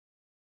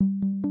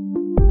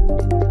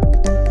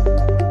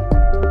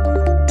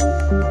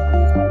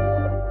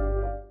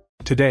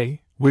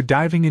Today, we're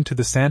diving into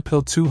the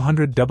Sanpyl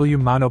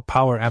 200W mono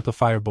power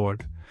amplifier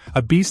board,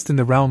 a beast in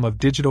the realm of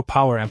digital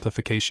power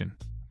amplification.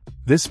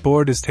 This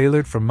board is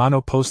tailored for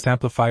mono post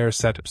amplifier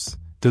setups,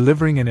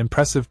 delivering an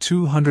impressive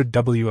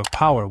 200W of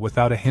power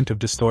without a hint of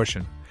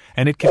distortion,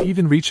 and it can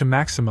even reach a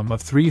maximum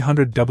of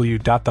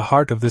 300W. The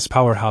heart of this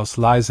powerhouse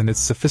lies in its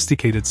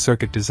sophisticated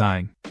circuit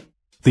design.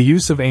 The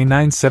use of a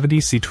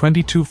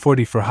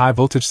 970C2240 for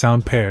high-voltage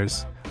sound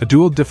pairs, a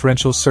dual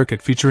differential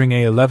circuit featuring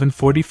a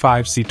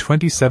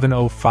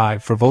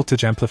 1145C2705 for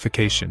voltage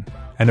amplification,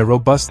 and a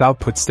robust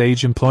output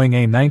stage employing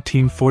a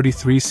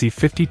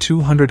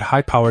 1943C5200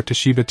 high-power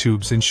Toshiba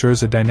tubes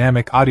ensures a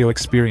dynamic audio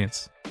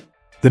experience.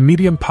 The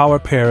medium power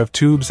pair of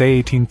tubes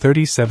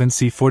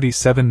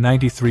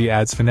A1837C4793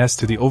 adds finesse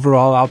to the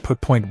overall output.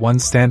 One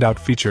standout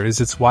feature is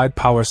its wide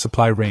power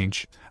supply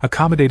range,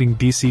 accommodating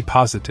DC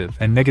positive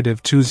and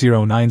negative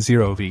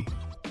 2090V.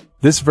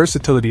 This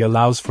versatility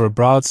allows for a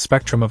broad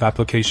spectrum of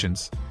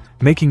applications,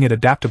 making it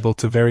adaptable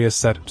to various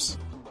setups.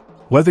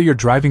 Whether you're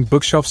driving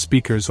bookshelf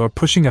speakers or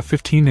pushing a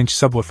 15-inch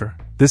subwoofer,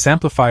 this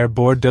amplifier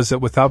board does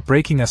it without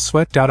breaking a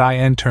sweat.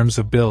 In terms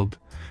of build,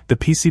 the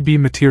PCB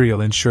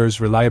material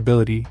ensures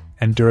reliability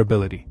and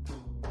durability.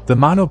 The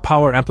mono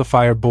power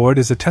amplifier board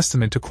is a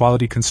testament to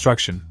quality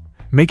construction,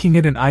 making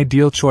it an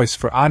ideal choice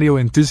for audio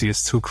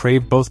enthusiasts who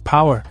crave both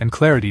power and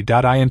clarity.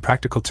 In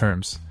practical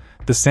terms,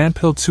 the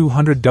Sanpyl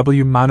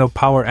 200W mono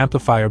power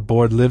amplifier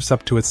board lives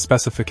up to its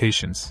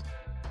specifications.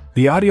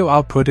 The audio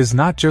output is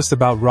not just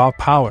about raw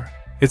power,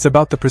 it's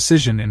about the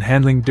precision in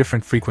handling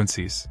different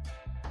frequencies.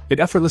 It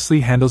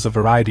effortlessly handles a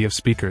variety of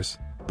speakers,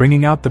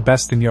 bringing out the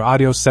best in your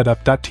audio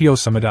setup. To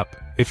sum it up,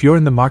 if you're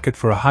in the market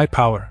for a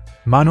high-power,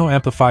 mono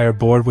amplifier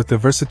board with the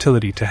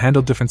versatility to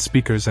handle different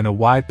speakers and a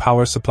wide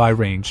power supply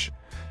range,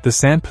 the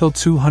Sanpyl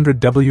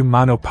 200W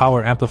mono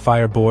power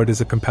amplifier board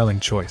is a compelling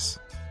choice.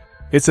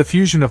 It's a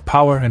fusion of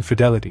power and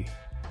fidelity,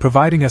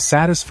 providing a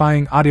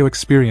satisfying audio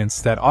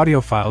experience that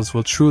audiophiles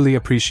will truly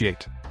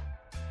appreciate.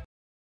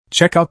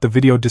 Check out the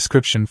video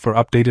description for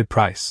updated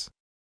price.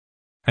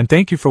 And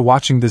thank you for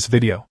watching this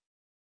video.